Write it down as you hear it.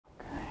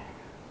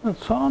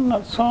That's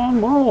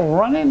on, we're all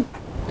running.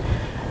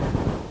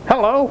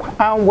 Hello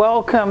and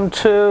welcome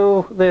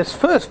to this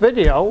first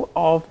video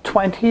of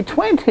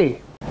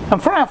 2020.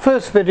 And for our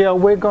first video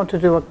we're going to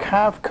do a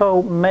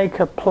Carveco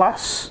Maker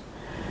Plus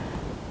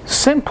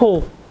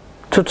simple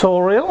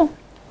tutorial.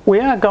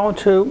 We are going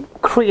to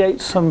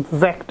create some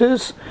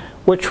vectors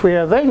which we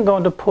are then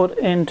going to put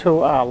into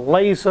our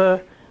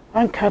laser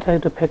and cut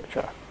out a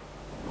picture.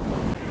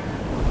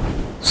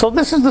 So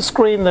this is the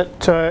screen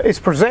that is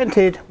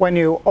presented when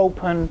you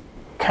open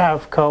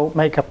Carveco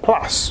Maker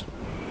Plus.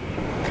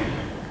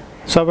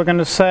 So we're going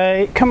to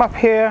say, come up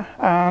here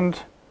and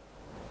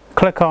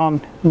click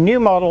on New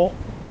Model,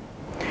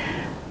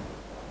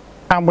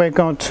 and we're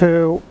going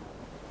to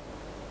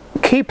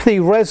keep the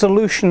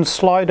resolution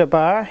slider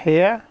bar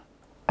here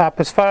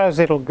up as far as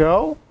it'll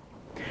go.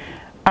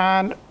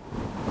 And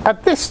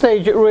at this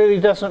stage it really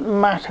doesn't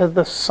matter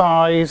the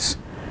size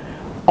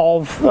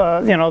of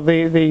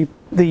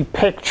the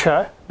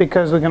picture,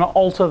 because we're going to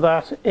alter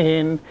that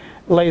in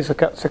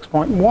LaserCut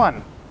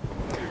 6.1.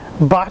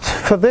 But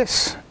for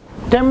this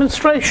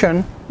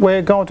demonstration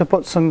we're going to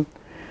put some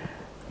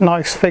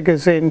nice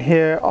figures in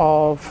here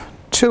of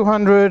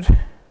 200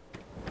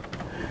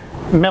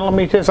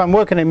 millimeters. I'm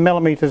working in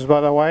millimeters,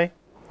 by the way,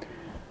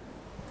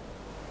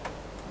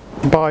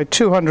 by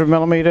 200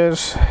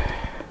 millimeters.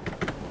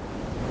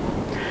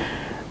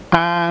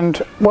 And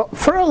well,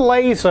 for a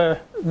laser,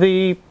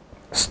 the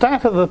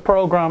start of the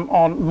program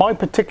on my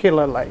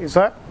particular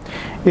laser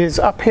is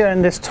up here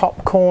in this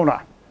top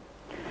corner.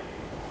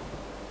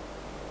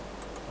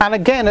 And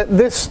again, at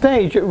this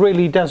stage it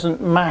really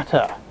doesn't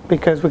matter,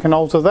 because we can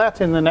alter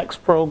that in the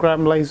next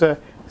program, Laser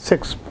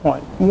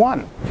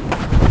 6.1.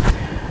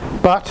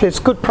 But it's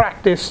good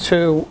practice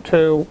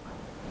to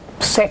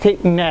set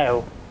it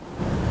now,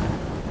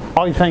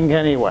 I think,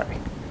 anyway.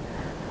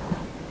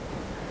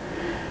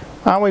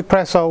 And we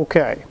press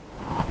OK.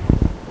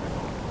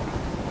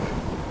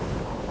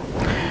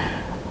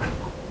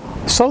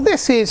 So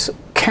this is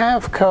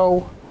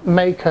Carveco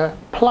Maker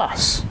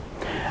Plus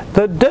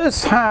that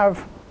does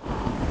have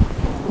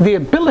the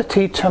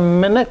ability to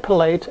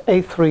manipulate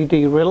a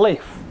 3D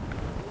relief.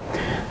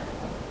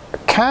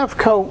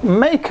 Carveco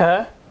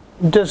Maker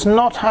does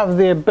not have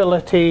the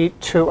ability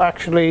to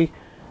actually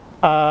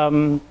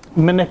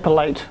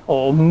manipulate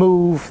or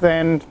move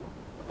then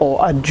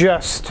or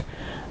adjust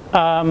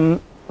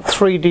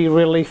 3D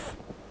relief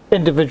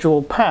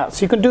individual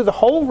parts. You can do the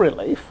whole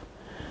relief,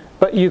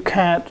 but you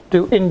can't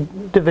do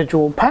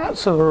individual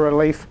parts of a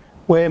relief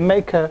where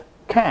Maker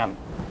can.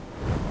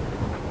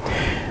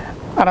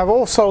 And I've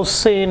also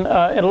seen in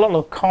a lot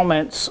of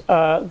comments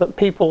that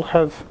people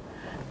have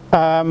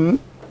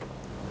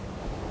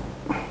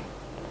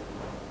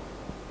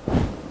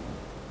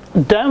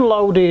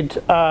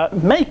downloaded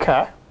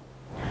Maker,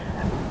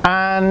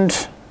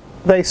 and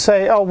they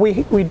say, oh,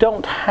 we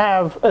don't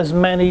have as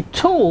many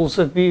tools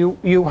as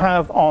you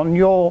have on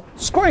your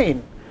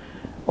screen.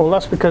 Well,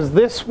 that's because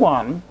this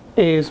one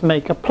is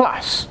Maker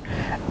Plus,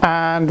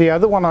 and the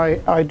other one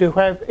I do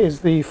have is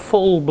the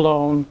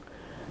full-blown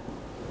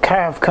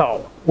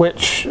Carveco,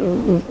 which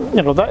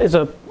that is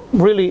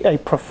really a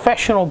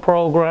professional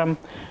program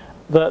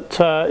that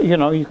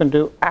you can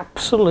do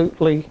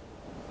absolutely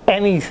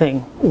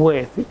anything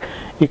with.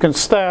 You can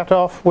start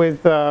off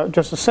with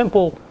just a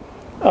simple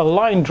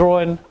line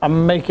drawing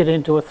and make it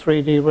into a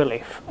 3D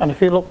relief. And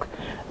if you look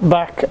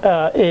back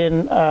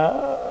in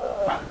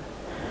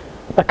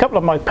a couple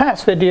of my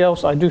past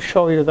videos, I do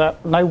show you that,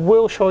 and I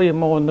will show you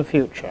more in the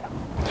future.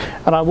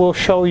 And I will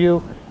show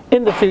you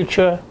in the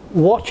future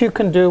what you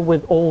can do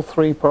with all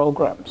three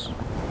programs.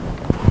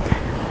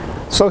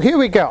 So here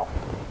we go.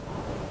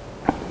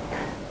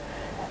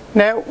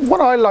 Now what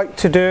I like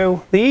to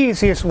do, the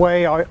easiest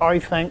way I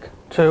think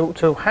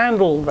to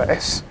handle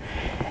this,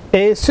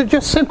 is to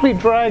just simply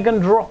drag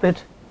and drop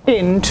it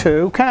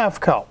into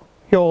Carveco,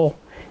 your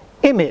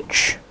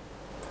image.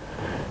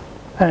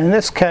 And in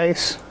this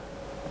case,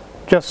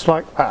 just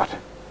like that.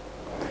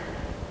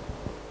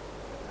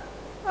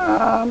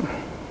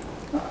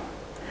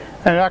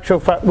 In actual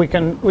fact, we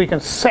can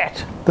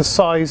set the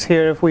size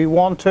here if we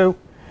want to.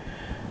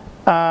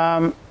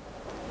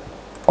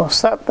 We'll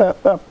set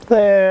that up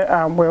there,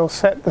 and we'll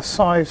set the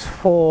size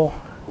for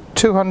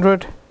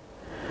 200.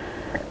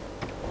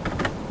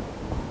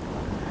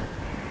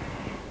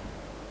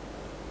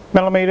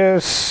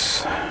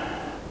 Millimeters.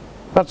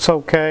 That's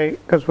okay,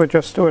 because we're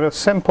just doing a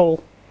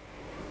simple.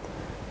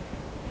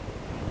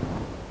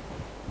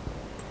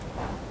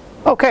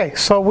 Okay,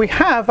 so we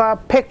have our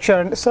picture,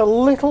 and it's a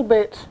little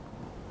bit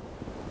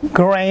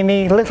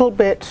grainy, a little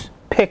bit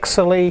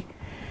pixely.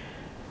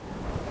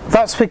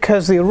 That's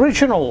because the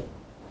original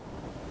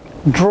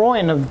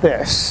drawing of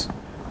this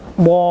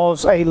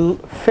was a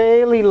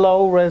fairly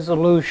low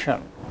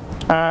resolution.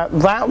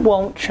 That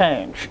won't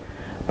change,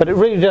 but it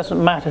really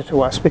doesn't matter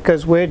to us,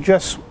 because we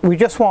just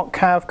want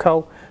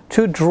Carveco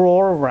to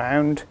draw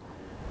around,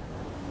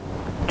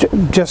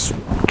 just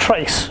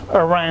trace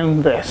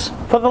around this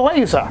for the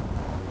laser.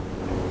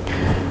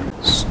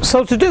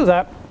 So to do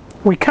that,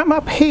 we come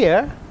up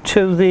here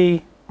to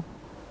the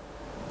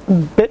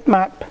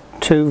Bitmap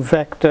to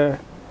Vector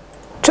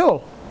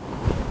tool.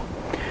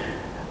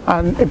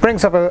 And it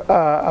brings up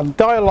a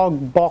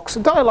dialog box. A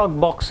dialog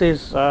box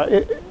is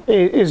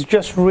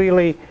just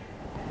really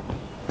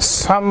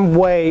some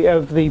way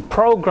of the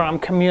program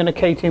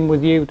communicating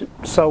with you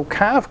so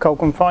Carveco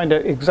can find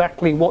out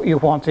exactly what you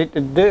want it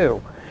to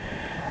do.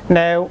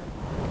 Now,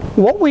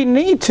 what we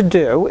need to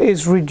do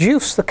is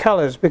reduce the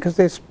colors, because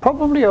there's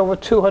probably over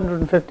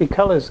 250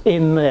 colors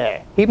in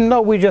there. Even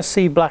though we just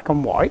see black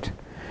and white,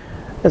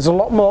 there's a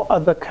lot more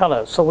other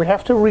colors. So we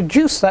have to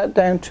reduce that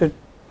down to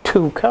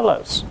 2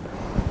 colors,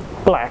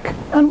 black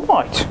and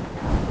white.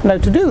 Now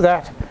to do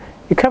that,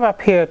 you come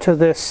up here to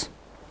this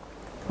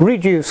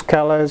reduce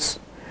colors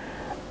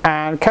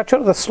and catch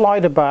up the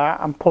slider bar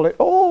and pull it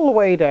all the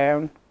way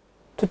down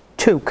to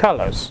 2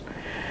 colors.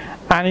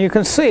 And you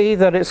can see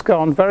that it's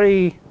gone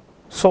very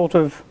sort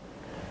of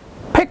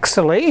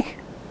pixely.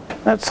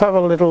 Let's have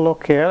a little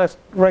look here. Let's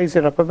raise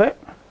it up a bit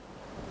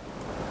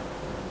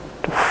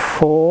to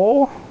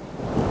 4.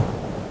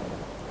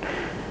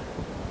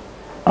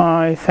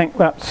 I think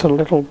that's a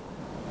little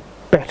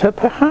better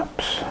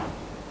perhaps.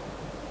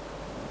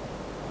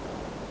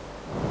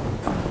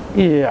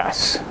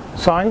 Yes,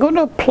 so I'm going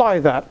to apply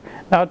that.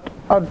 Now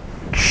I'll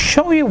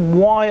show you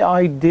why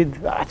I did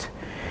that.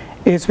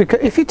 Is because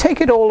if you take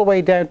it all the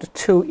way down to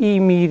 2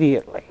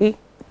 immediately,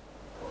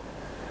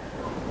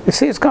 you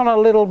see it's gone a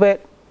little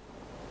bit,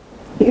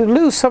 you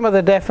lose some of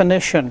the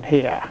definition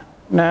here.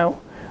 Now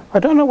I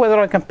don't know whether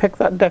I can pick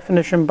that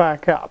definition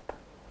back up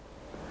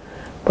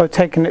by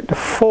taking it to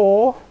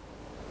 4.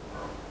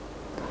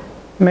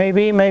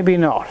 Maybe, maybe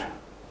not.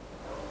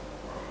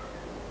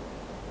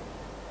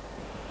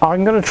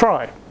 I'm going to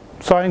try.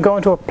 So I'm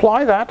going to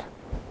apply that.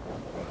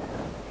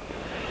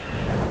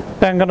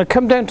 Then I'm going to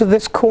come down to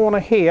this corner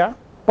here,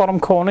 bottom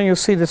corner. You'll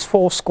see there's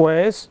 4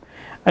 squares,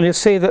 and you'll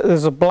see that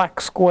there's a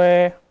black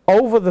square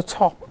over the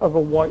top of a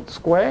white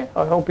square.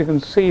 I hope you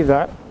can see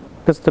that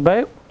just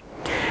about.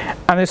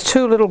 And there's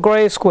 2 little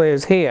grey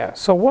squares here.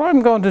 So what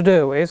I'm going to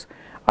do is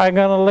I'm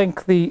going to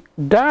link the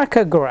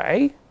darker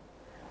grey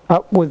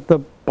up with the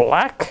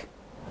black.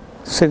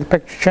 See the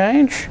picture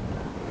change?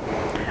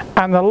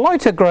 And the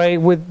lighter grey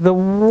with the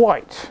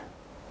white.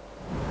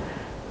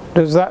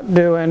 Does that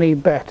do any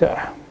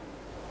better?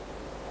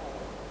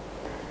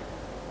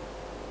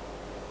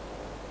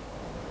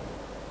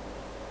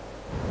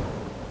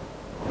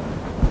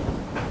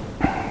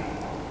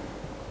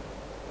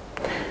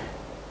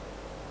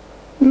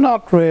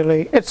 Not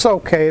really. It's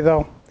okay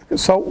though.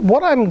 So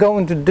what I'm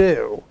going to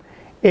do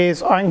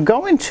is I'm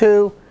going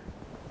to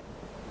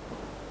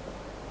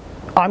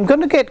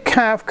get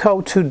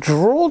Carveco to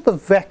draw the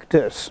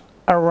vectors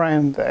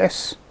around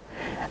this,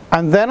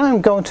 and then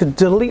I'm going to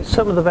delete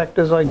some of the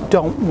vectors I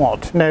don't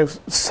want. Now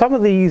some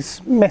of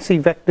these messy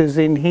vectors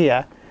in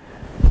here,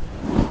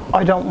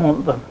 I don't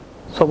want them,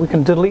 so we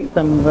can delete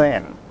them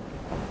then.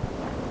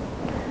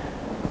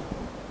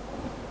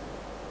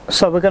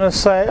 So we're going to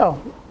say,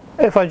 oh,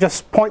 if I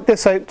just point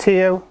this out to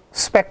you,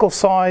 speckle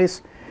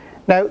size.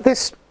 Now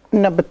this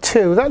number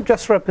 2, that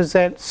just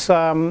represents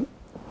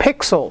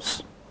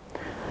pixels.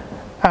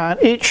 And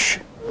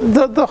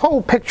the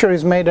whole picture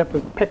is made up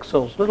of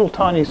pixels, little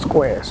tiny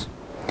squares.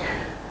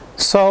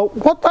 So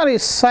what that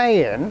is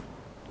saying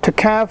to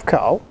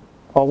Carveco,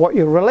 or what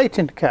you're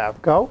relating to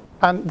Carveco,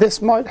 and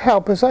this might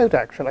help us out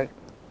actually,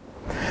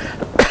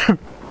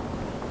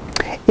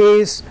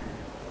 is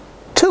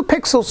 2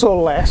 pixels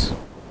or less,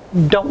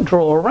 don't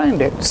draw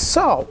around it.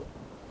 So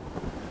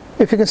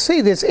if you can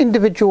see there's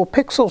individual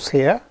pixels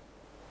here,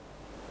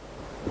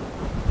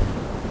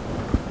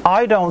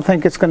 I don't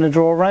think it's going to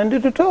draw around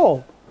it at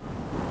all.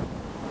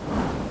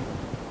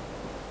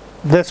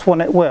 This one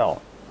it will,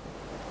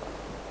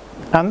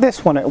 and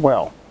this one it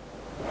will.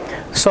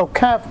 So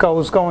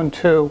Carveco is going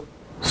to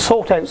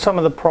sort out some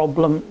of the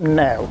problem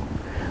now.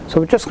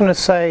 So we're just going to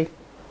say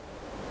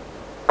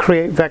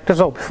create vectors.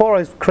 Oh, before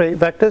I create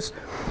vectors,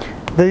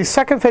 the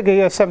second figure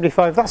here,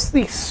 75, that's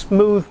the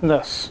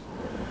smoothness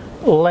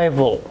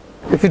level.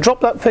 If you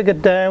drop that figure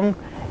down,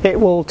 it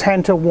will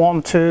tend to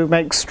want to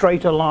make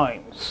straighter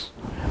lines.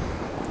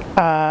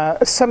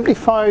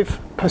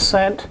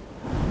 75%,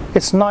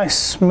 it's nice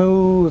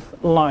smooth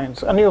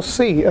lines, and you'll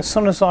see as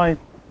soon as I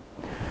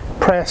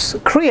press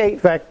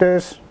create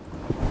vectors,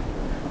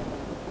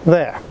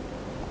 there,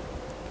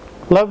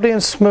 lovely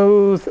and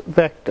smooth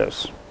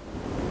vectors.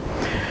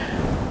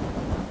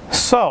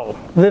 So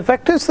the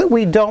vectors that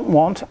we don't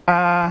want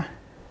are,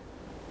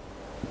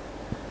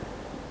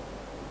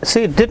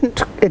 see it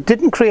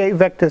didn't create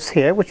vectors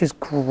here, which is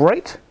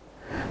great.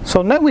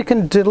 So now we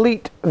can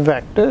delete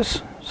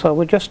vectors. So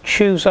we just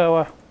choose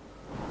our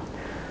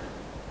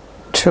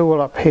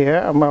tool up here,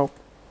 and we'll,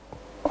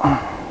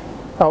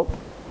 oh,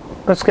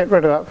 let's get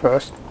rid of that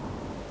first.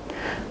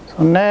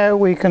 So now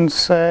we can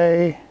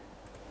say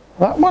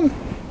that one.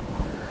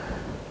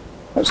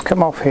 Let's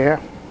come off here.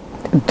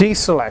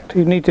 Deselect.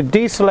 You need to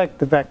deselect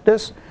the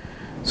vectors,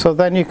 so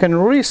then you can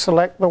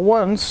reselect the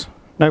ones.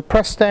 Now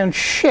press down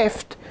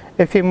Shift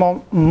if you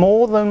want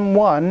more than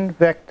one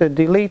vector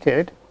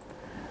deleted.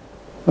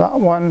 That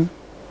one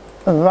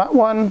that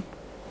one.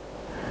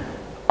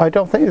 I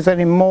don't think there's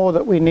any more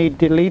that we need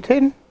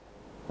deleting.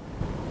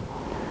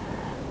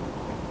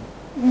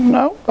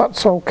 No,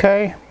 that's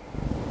okay.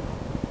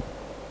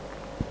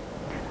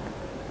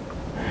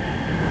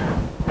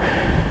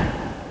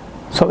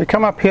 So we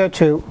come up here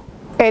to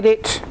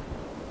edit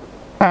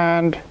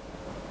and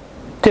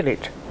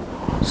delete.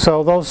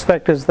 So those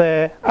vectors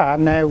there are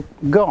now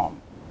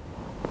gone.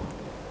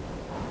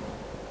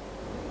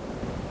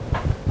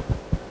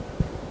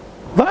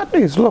 That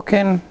is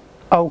looking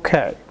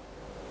okay.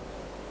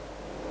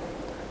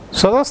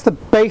 So that's the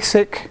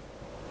basic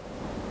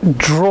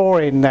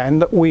drawing then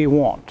that we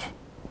want.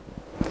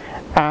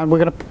 And we're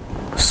going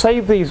to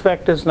save these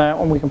vectors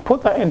now, and we can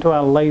put that into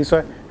our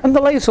laser, and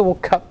the laser will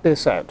cut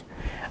this out.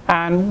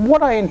 And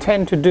what I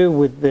intend to do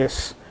with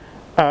this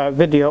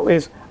video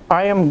is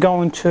I am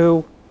going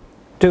to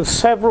do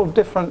several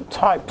different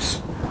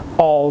types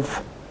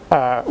of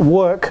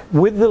work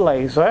with the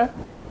laser,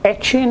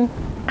 etching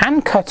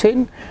and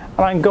cutting, and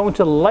I'm going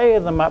to layer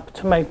them up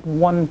to make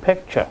one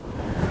picture.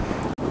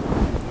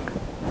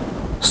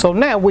 So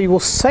now we will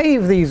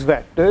save these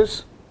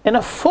vectors in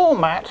a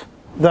format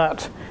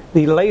that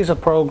the laser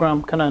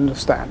program can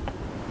understand.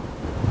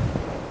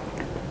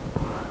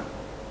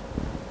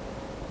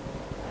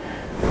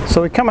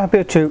 So we come up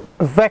here to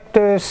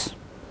vectors.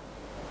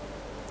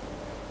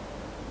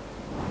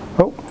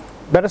 Oh,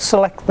 better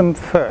select them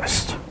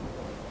first.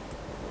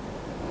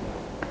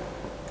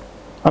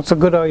 That's a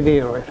good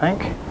idea, I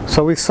think.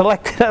 So we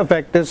selected our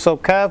vectors, so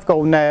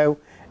Carveco now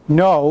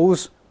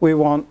knows we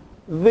want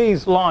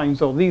these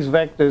lines or these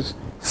vectors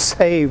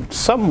saved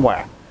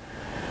somewhere.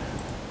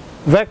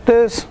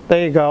 Vectors,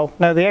 there you go.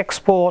 Now the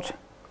export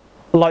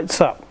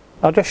lights up.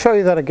 I'll just show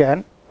you that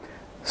again.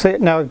 See,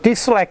 now I've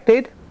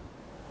deselected,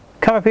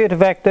 come up here to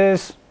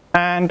vectors,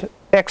 and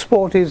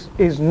export is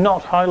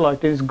not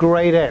highlighted, it's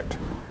grayed out.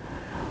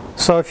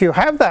 So if you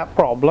have that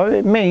problem,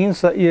 it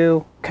means that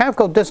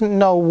Carveco doesn't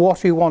know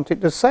what you want it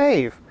to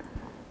save.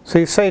 So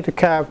you say to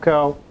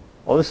Carveco,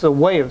 well, this is a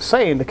way of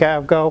saying to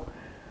Carveco,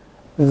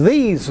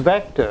 these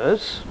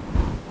vectors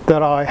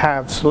that I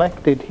have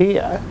selected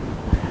here,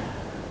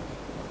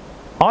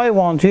 I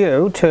want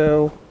you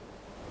to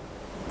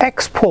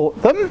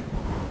export them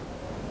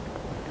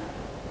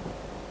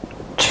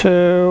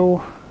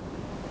to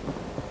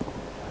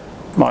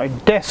my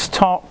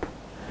desktop.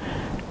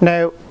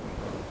 Now,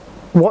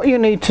 what you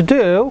need to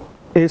do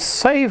is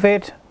save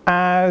it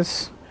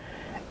as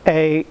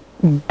a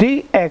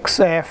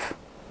DXF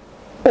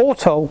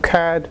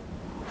AutoCAD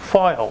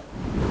file.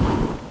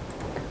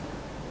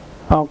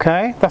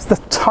 Okay, that's the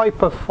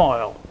type of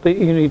file that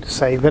you need to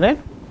save it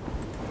in.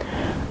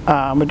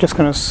 We're just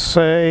going to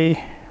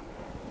say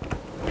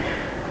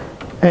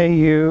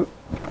AUS.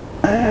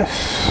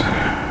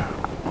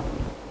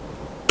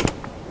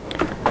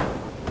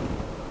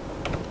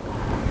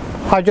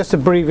 I just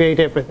abbreviate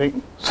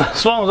everything. So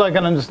as long as I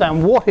can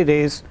understand what it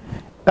is,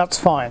 that's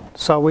fine.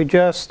 So we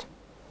just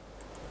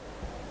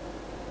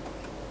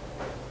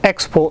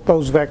export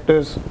those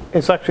vectors.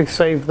 It's actually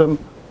saved them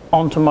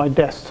onto my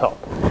desktop.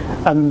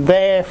 And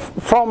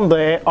from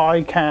there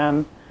I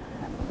can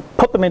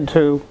put them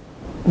into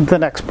the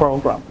next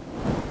program.